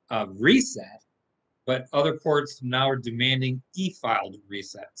handwritten reset, but other courts now are demanding e-filed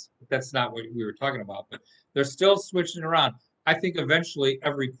resets. That's not what we were talking about, but they're still switching around. I think eventually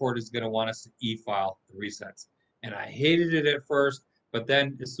every court is going to want us to e-file the resets. And I hated it at first, but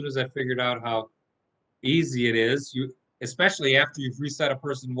then as soon as I figured out how easy it is, especially after you've reset a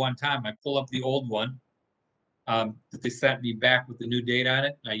person one time, I pull up the old one that they sent me back with the new date on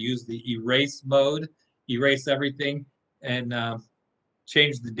it. I use the erase mode, erase everything, and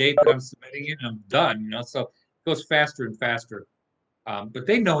change the date that I'm submitting it, and I'm done. So it goes faster and faster. But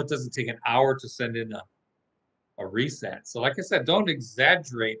they know it doesn't take an hour to send in a reset. So like I said, don't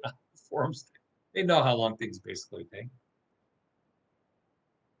exaggerate on the forms. They know how long things basically take.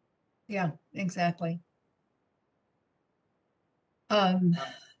 Yeah, exactly.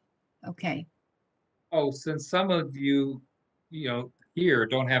 Okay. Oh, since some of you, here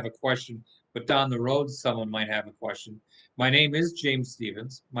don't have a question, but down the road someone might have a question. My name is James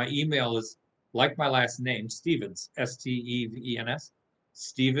Stevens. My email is like my last name, Stevens, Stevens,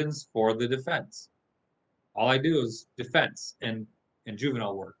 Stevens for the defense. All I do is defense and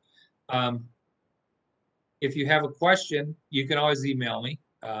juvenile work. If you have a question, you can always email me.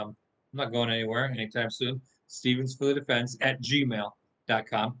 I'm not going anywhere anytime soon. Stevens for the defense at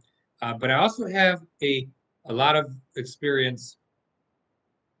gmail.com. But I also have a lot of experience,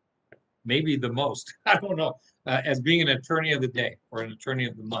 maybe the most, I don't know, as being an attorney of the day or an attorney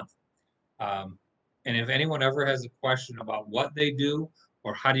of the month. And if anyone ever has a question about what they do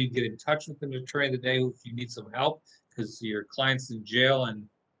or how do you get in touch with an attorney of the day if you need some help because your client's in jail and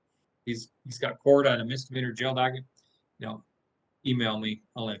he's got court on a misdemeanor jail docket, email me.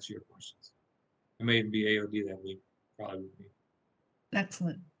 I'll answer your questions. I may even be AOD that week, probably would be.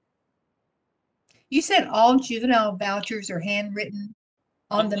 Excellent. You said all juvenile vouchers are handwritten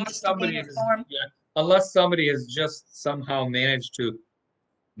on the misdemeanor form? Yeah, unless somebody has just somehow managed to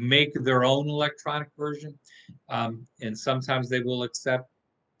make their own electronic version. And sometimes they will accept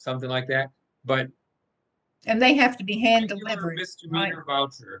something like that. And they have to be hand regular delivered, misdemeanor right?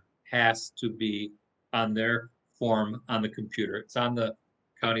 voucher has to be on their form on the computer. It's on the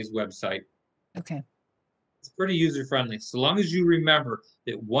county's website. Okay. It's pretty user friendly. So long as you remember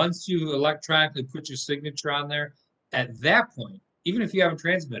that once you electronically put your signature on there, at that point, even if you haven't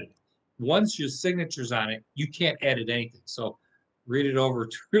transmitted it, once your signature's on it, you can't edit anything. So read it over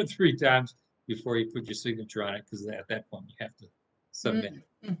 2 or 3 times before you put your signature on it, because at that point you have to submit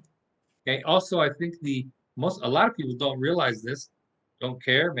it. Okay. Also, I think a lot of people don't realize this, don't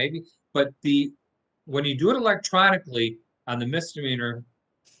care maybe, but when you do it electronically on the misdemeanor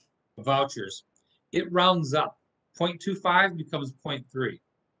vouchers, it rounds up. 0.25 becomes 0.3.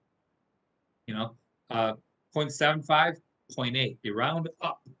 0.75, 0.8. They round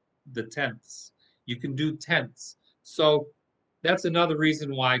up the tenths. You can do tenths. So that's another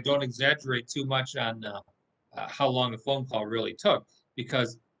reason why I don't exaggerate too much on how long a phone call really took,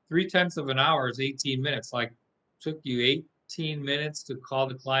 because 3/10 of an hour is 18 minutes. Like, took you 18 minutes to call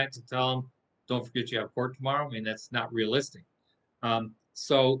the client to tell them, don't forget you have court tomorrow. I mean, that's not realistic.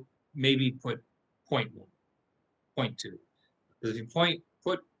 So maybe put 0.1, 0.2. Because if you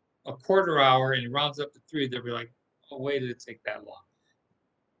put a quarter hour and it rounds up to 3, they'll be like, oh, why did it take that long?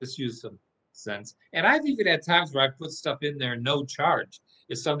 Just use some sense. And I've even had times where I put stuff in there no charge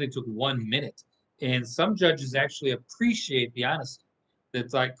if something took 1 minute. And some judges actually appreciate the honesty.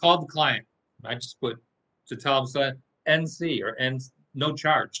 That's like, call the client. I just put to tell them NC or no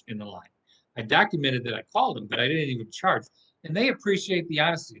charge in the line. I documented that I called them, but I didn't even charge. And they appreciate the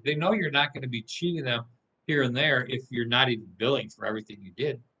honesty. They know you're not going to be cheating them here and there if you're not even billing for everything you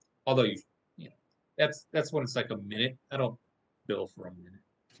did. Although that's when it's like a minute. I don't bill for a minute.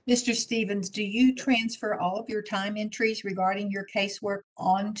 Mr. Stevens, do you transfer all of your time entries regarding your casework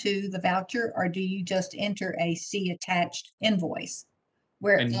onto the voucher, or do you just enter a C attached invoice?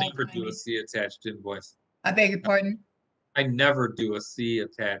 I never do a C attached invoice. I beg your pardon? I never do a C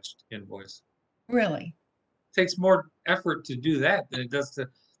attached invoice. Really? It takes more effort to do that than it does to.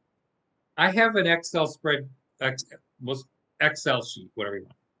 I have an Excel Excel sheet, whatever you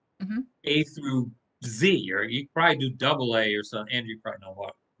want, A through Z, or you probably do double A or something. Andrew, you probably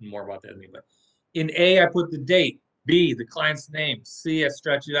know more about that than me. But in A, I put the date. B, the client's name. C, I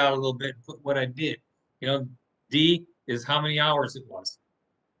stretch it out a little bit and put what I did. D is how many hours it was.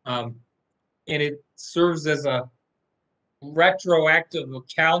 And it serves as a retroactive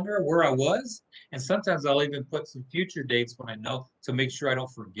calendar where I was. And sometimes I'll even put some future dates when I know, to make sure I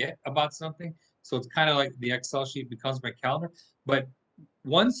don't forget about something. So it's kind of like the Excel sheet becomes my calendar. But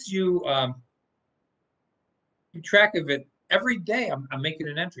once you keep track of it, every day I'm making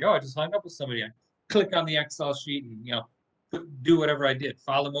an entry. Oh, I just hung up with somebody. I click on the Excel sheet and do whatever I did.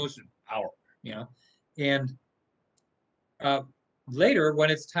 File a motion, hour. And later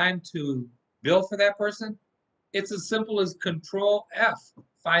when it's time to bill for that person, it's as simple as Control F.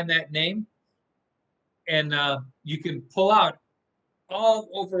 Find that name, and you can pull out all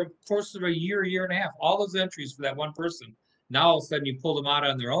over the course of a year and a half, all those entries for that one person. Now all of a sudden you pull them out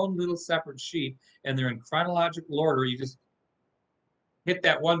on their own little separate sheet, and they're in chronological order. You just hit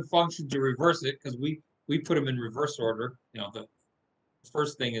that one function to reverse it, because we put them in reverse order. The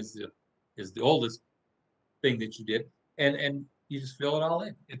first thing is the oldest thing that you did, and you just fill it all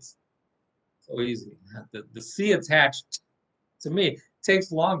in. It's so easy. The C attached, to me,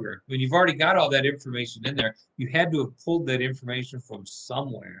 takes longer. When you've already got all that information in there, you had to have pulled that information from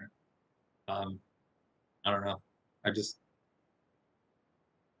somewhere. I don't know. It's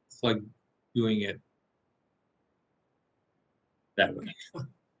like doing it that way.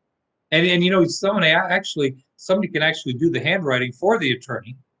 And somebody can actually do the handwriting for the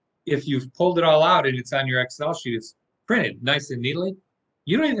attorney, if you've pulled it all out and it's on your Excel sheet, it's printed nice and neatly,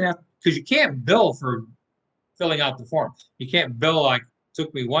 you don't even have, because you can't bill for filling out the form. You can't bill like,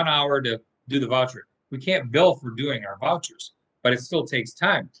 took me 1 hour to do the voucher. We can't bill for doing our vouchers, but it still takes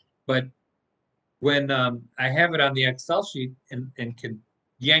time. But when I have it on the Excel sheet and can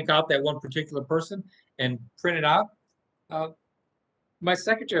yank out that one particular person and print it out, my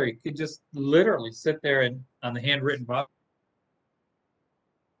secretary could just literally sit there and on the handwritten voucher,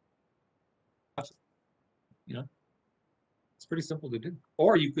 you know, it's pretty simple to do.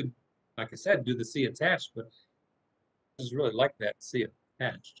 Or you could, like I said, do the see attached, but I just really like that see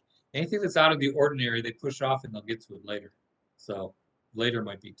attached. Anything that's out of the ordinary, they push off and they'll get to it later. So later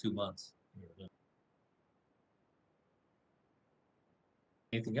might be 2 months.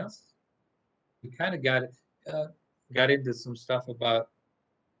 Anything else? We kind of got into some stuff about,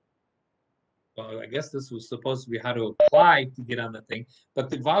 well, I guess this was supposed to be how to apply to get on the thing, but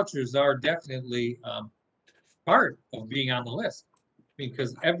the vouchers are definitely part of being on the list,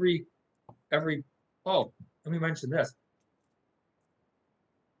 because every oh, let me mention this.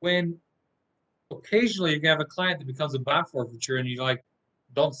 When occasionally you have a client that becomes a bond forfeiture and you like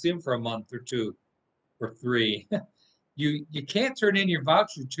don't see them for a month or 2 or 3, you can't turn in your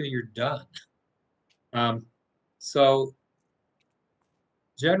voucher till you're done. So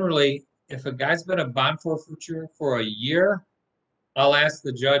generally, if a guy's been a bond forfeiture for a year, I'll ask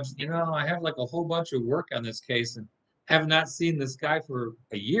the judge, you know, I have like a whole bunch of work on this case and have not seen this guy for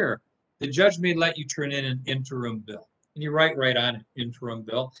a year. The judge may let you turn in an interim bill. And you write right on it, interim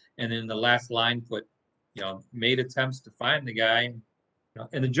bill. And then the last line put, you know, made attempts to find the guy, you know,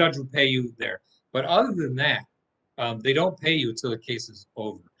 and the judge will pay you there. But other than that, they don't pay you until the case is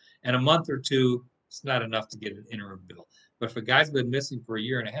over. And a month or 2, it's not enough to get an interim bill. But if a guy's been missing for a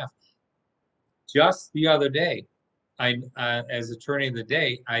year and a half, just the other day, as attorney of the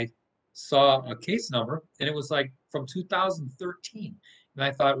day, I saw a case number and it was like from 2013. And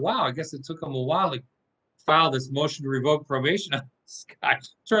I thought, wow, I guess it took them a while to file this motion to revoke probation on this guy.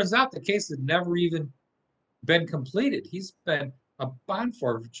 Turns out the case had never even been completed. He's been a bond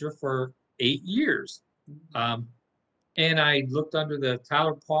forfeiture for 8 years. And I looked under the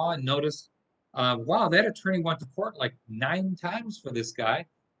Tyler Paw and noticed, wow, that attorney went to court like 9 times for this guy.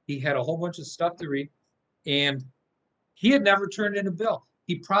 He had a whole bunch of stuff to read, and he had never turned in a bill.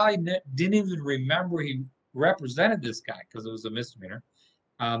 He probably didn't even remember he represented this guy because it was a misdemeanor.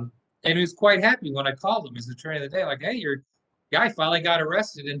 And he was quite happy when I called him as attorney of the day, like, hey, your guy finally got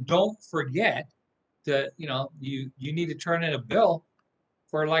arrested, and don't forget that, you know, you need to turn in a bill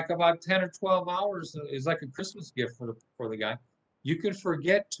for like about 10 or 12 hours. Is like a Christmas gift for the guy. You can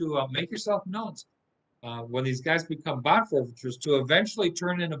forget to make yourself notes when these guys become bond forfeitures to eventually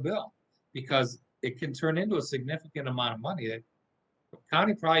turn in a bill, because it can turn into a significant amount of money. The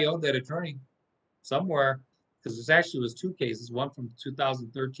county probably owed that attorney somewhere, because there actually was 2 cases, one from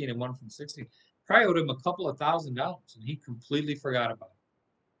 2013 and one from 16. Probably owed him a couple of $1,000s, and he completely forgot about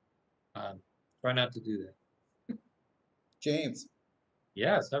it. Try not to do that. James.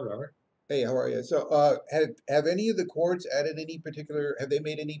 Yes, hi, Robert. Hey, how are you? So, have any of the courts added any particular, have they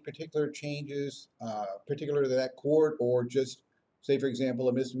made any particular changes, particular to that court, or just, say, for example,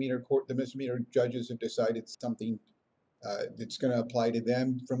 a misdemeanor court, the misdemeanor judges have decided something that's going to apply to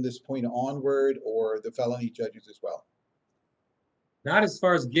them from this point onward, or the felony judges as well? Not as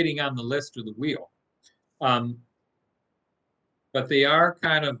far as getting on the list or the wheel, but they are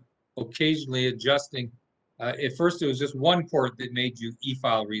kind of occasionally adjusting. At first, it was just one court that made you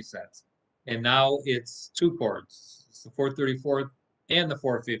e-file resets, and now it's 2 courts. It's the 434th and the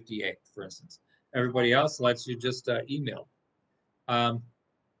 458th, for instance. Everybody else lets you just email. But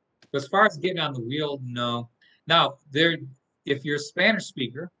as far as getting on the wheel, no. Now, if you're a Spanish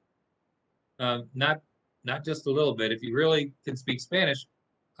speaker, not just a little bit, if you really can speak Spanish,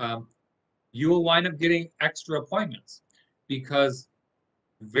 you will wind up getting extra appointments, because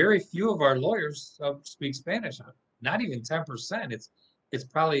very few of our lawyers speak Spanish. Not even 10%. It's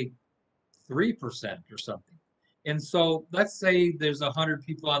probably 3% or something. And so let's say there's 100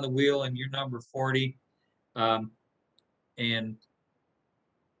 people on the wheel and you're number 40, and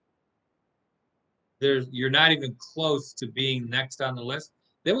you're not even close to being next on the list.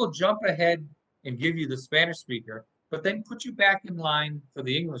 They will jump ahead and give you the Spanish speaker, but then put you back in line for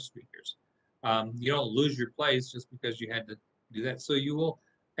the English speakers. You don't lose your place just because you had to do that. So you will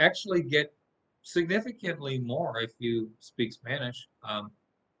actually get significantly more if you speak Spanish,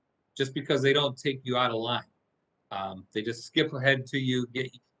 just because they don't take you out of line. They just skip ahead to you,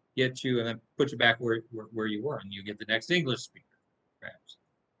 get you, and then put you back where you were, and you get the next English speaker, perhaps.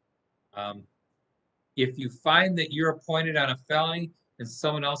 If you find that you're appointed on a felony and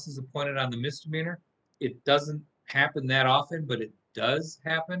someone else is appointed on the misdemeanor, it doesn't happen that often, but it does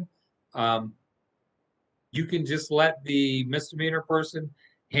happen. You can just let the misdemeanor person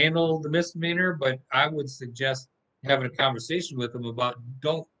handle the misdemeanor, but I would suggest having a conversation with them about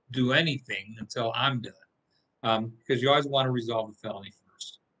don't do anything until I'm done. Because you always want to resolve the felony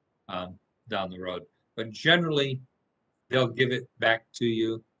first down the road. But generally, they'll give it back to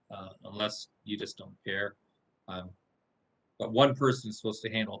you unless you just don't care. But one person is supposed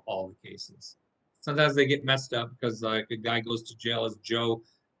to handle all the cases. Sometimes they get messed up because like a guy goes to jail as Joe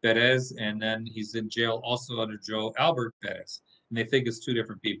Perez, and then he's in jail also under Joe Albert Perez, and they think it's two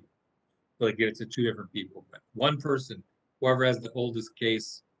different people. So they get it to two different people. But one person, whoever has the oldest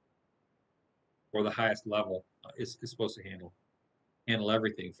case or the highest level, is supposed to handle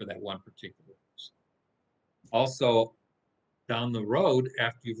everything for that one particular person. Also, down the road,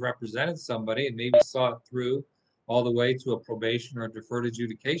 after you've represented somebody and maybe saw it through all the way to a probation or a deferred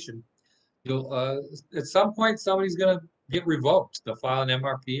adjudication, you'll at some point somebody's going to get revoked. They'll file an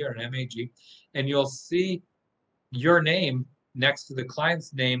MRP or an MAG, and you'll see your name next to the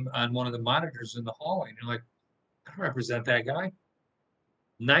client's name on one of the monitors in the hallway. And you're like, I don't represent that guy.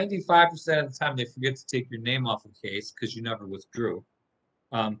 95% of the time, they forget to take your name off a case because you never withdrew.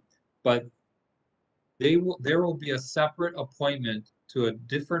 But there will be a separate appointment to a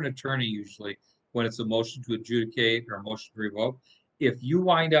different attorney usually when it's a motion to adjudicate or a motion to revoke. If you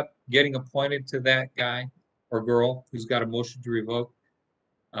wind up getting appointed to that guy or girl who's got a motion to revoke,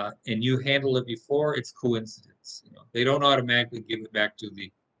 and you handle it before, it's coincidence. They don't automatically give it back to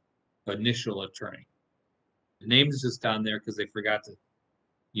the initial attorney. The name is just down there because they forgot to.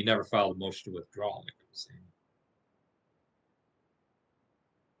 You never filed a motion to withdraw, like I was saying.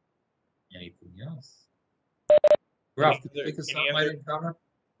 Anything else? Ralph, did you think of something I didn't cover?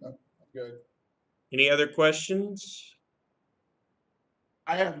 No, good. Any other questions?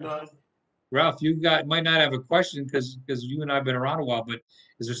 I have none. Ralph, you might not have a question because you and I have been around a while, but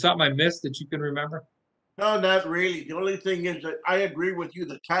is there something I missed that you can remember? No, not really. The only thing is that I agree with you.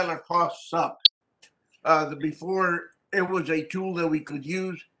 The Tyler cost sucked. Before it was a tool that we could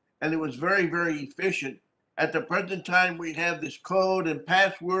use, and it was very, very efficient. At the present time, we have this code and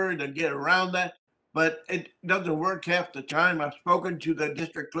password to get around that, but it doesn't work half the time. I've spoken to the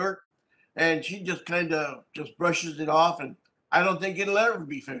district clerk, and she just kind of just brushes it off, and I don't think it'll ever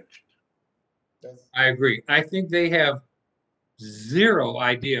be fixed. I agree. I think they have zero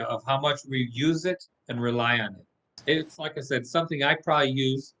idea of how much we use it and rely on it. It's like I said, something I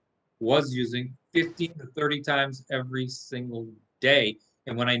probably was using 15 to 30 times every single day.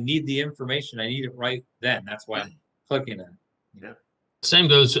 And when I need the information, I need it right then. That's why I'm clicking on it. Yeah. Same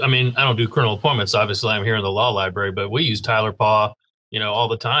goes, I mean, I don't do criminal appointments. Obviously, I'm here in the law library, but we use Tyler Paw, all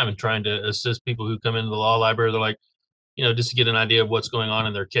the time and trying to assist people who come into the law library. They're like, just to get an idea of what's going on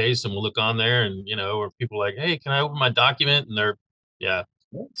in their case. And we'll look on there and, or people like, hey, can I open my document? And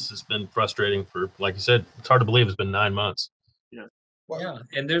it's just been frustrating for, like you said, it's hard to believe it's been 9 months. Yeah. Well, Yeah.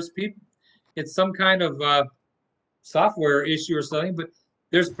 And there's people, it's some kind of software issue or something, but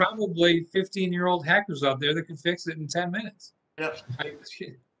there's probably 15-year-old hackers out there that can fix it in 10 minutes. Yeah. I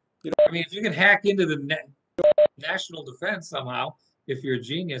mean, if you can hack into the national defense somehow, if you're a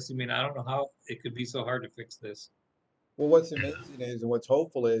genius, I mean, I don't know how it could be so hard to fix this. Well, what's amazing is, and what's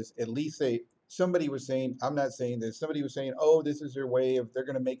hopeful is, at least somebody was saying, I'm not saying this, somebody was saying, oh, this is their way of, they're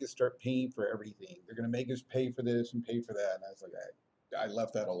going to make us start paying for everything. They're going to make us pay for this and pay for that. And I was like, I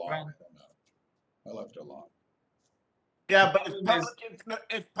left that alone. Right. I don't know. I left it alone. Yeah, but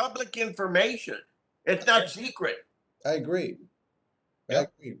it's public information. It's not secret. I agree. I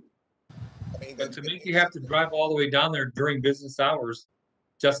Yep. agree. I mean, But to make you have to drive all the way down there during business hours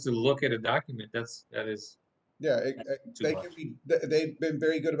just to look at a document, that is. Yeah, Too much. they've been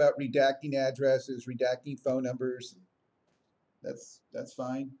very good about redacting addresses, redacting phone numbers. That's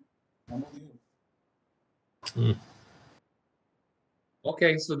fine. I'm with you.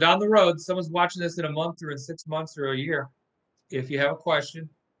 Okay, so down the road, someone's watching this in a month or in 6 months or a year. If you have a question,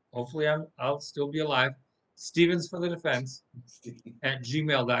 hopefully I'll still be alive. Stevens for the defense at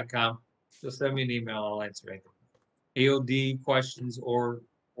gmail.com. Just send me an email, I'll answer anything. AOD questions or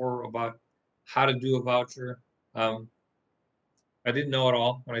about how to do a voucher. I didn't know it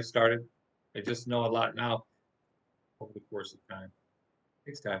all when I started. I just know a lot now over the course of time.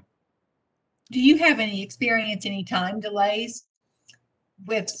 Takes time. Do you have any experience, any time delays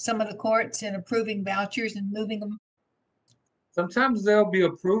with some of the courts in approving vouchers and moving them? Sometimes they'll be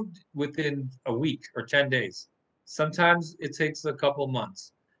approved within a week or 10 days. Sometimes it takes a couple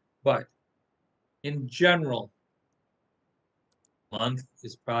months. But in general, a month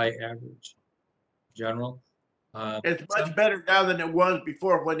is probably average. General. It's some- much better now than it was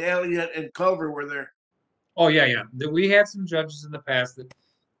before when Elliott and Culver were there. Oh, yeah. We had some judges in the past that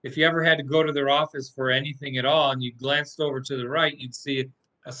if you ever had to go to their office for anything at all and you glanced over to the right, you'd see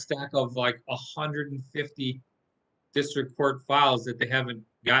a stack of like 150 district court files that they haven't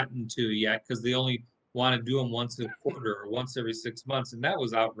gotten to yet because they only want to do them once a quarter or once every 6 months. And that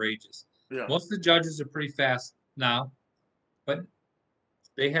was outrageous. Yeah. Most of the judges are pretty fast now, but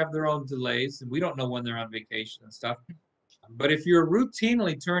they have their own delays and we don't know when they're on vacation and stuff. But if you're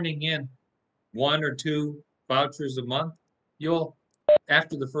routinely turning in 1 or 2 vouchers a month, you'll,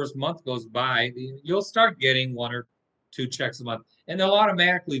 after the first month goes by, you'll start getting 1 or 2 checks a month, and they'll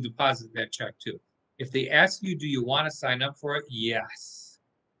automatically deposit that check too. If they ask you, do you want to sign up for it? Yes.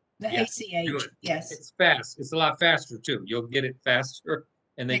 The Yes, do ACH, it. yes, It's fast. It's a lot faster too. You'll get it faster,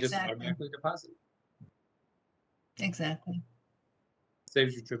 and they just Exactly. automatically deposit it. exactly.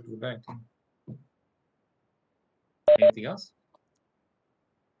 Saves your trip to the bank. Anything else?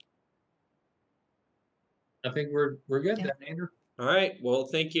 I think we're good Yeah. then, Andrew. All right. Well,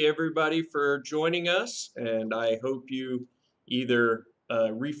 thank you everybody for joining us, and I hope you either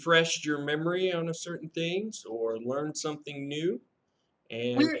refreshed your memory on a certain things or learned something new.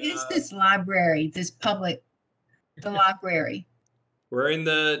 And Where is this library, the library? we're in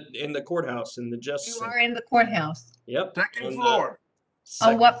the courthouse in the You Justice are Center. in the courthouse. Yep. Second on the floor. On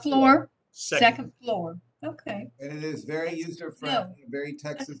second what floor? Second. Second floor. Okay, And it is very user-friendly, very good-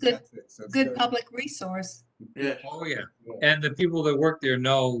 Texas-centric, so it's good very- public resource. Yeah. Oh, yeah. Yeah. And the people that work there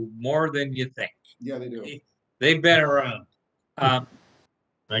know more than you think. Yeah, they do. They've been around.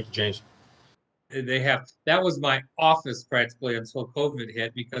 Thank you, James. They have. That was my office practically until COVID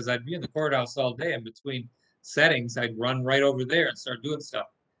hit because I'd be in the courthouse all day, and between settings, I'd run right over there and start doing stuff.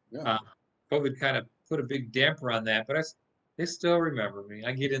 Yeah. COVID kind of put a big damper on that, but they still remember me.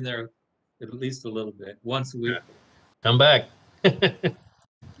 I get in there at least a little bit, once a week. Come back. That's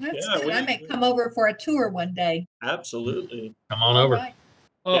Yeah, good. I may come over for a tour one day. Absolutely. Come on All over. right.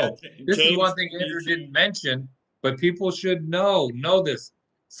 Oh, Yeah, this is one James, thing you Andrew should- didn't mention, but people should know this.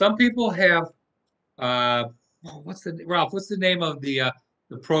 Some people have Ralph, what's the name of the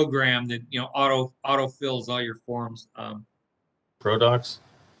program that auto fills all your forms? ProDocs.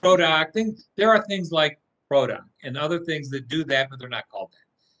 ProDoc. There are things like ProDoc and other things that do that, but they're not called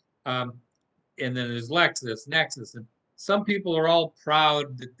that. And then there's Lexis, Nexus, and some people are all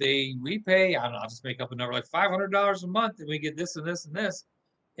proud that we pay, I don't know, I'll just make up a number, like $500 a month, and we get this and this and this,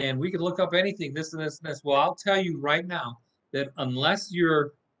 and we can look up anything, this and this and this. Well, I'll tell you right now that unless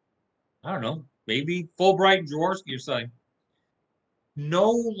you're, I don't know, maybe Fulbright and Jaworski or something, no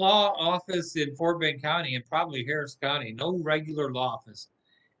law office in Fort Bend County and probably Harris County, no regular law office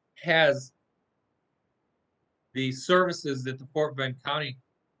has the services that the Fort Bend County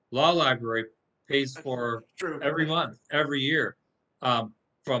Law Library pays for True. every month, every year.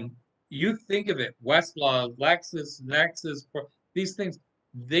 From you think of it, Westlaw, Lexis, Nexus, these things,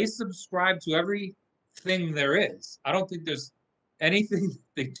 they subscribe to everything there is. I don't think there's anything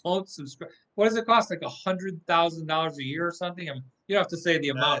they don't subscribe. What does it cost? Like $100,000 a year or something? I mean, you don't have to say the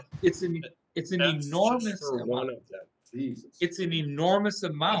amount. It's an That's enormous just for amount. one of them. Jesus. It's an enormous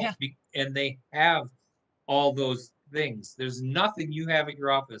amount, Yeah. and they have all those things. There's nothing you have at your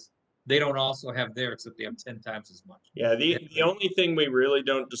office they don't also have there, except they have 10 times as much. Yeah, the only thing we really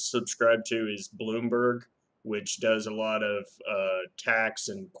don't subscribe to is Bloomberg, which does a lot of tax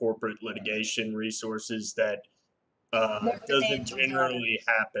and corporate litigation resources that More doesn't financial generally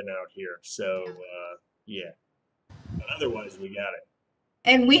happen out here. So Yeah. yeah, but otherwise we got it.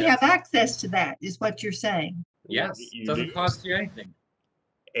 And we Yeah. have access to that, is what you're saying. Yes, You doesn't do. cost you anything.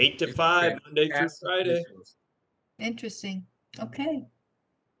 8 to It's 5 Monday through fantastic Friday. resource. Interesting. Okay.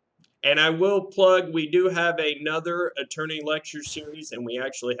 And I will plug, we do have another attorney lecture series, and we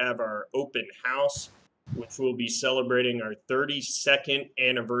actually have our open house, which will be celebrating our 32nd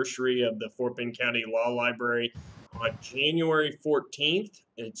anniversary of the Fort Bend County Law Library on January 14th.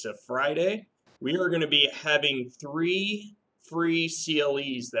 It's a Friday. We are going to be having 3 free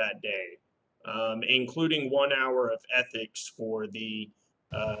CLEs that day, including 1 hour of ethics for the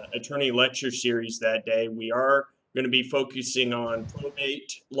attorney lecture series that day. We are going to be focusing on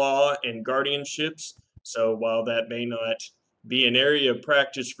probate law and guardianships. So while that may not be an area of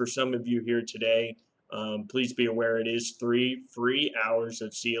practice for some of you here today, please be aware it is 3 free hours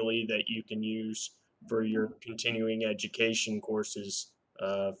of CLE that you can use for your continuing education courses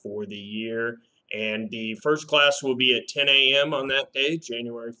for the year. And the first class will be at 10 a.m. on that day,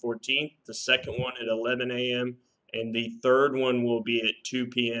 January 14th. The second one at 11 a.m. And the third one will be at 2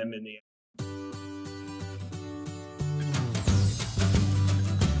 p.m. in the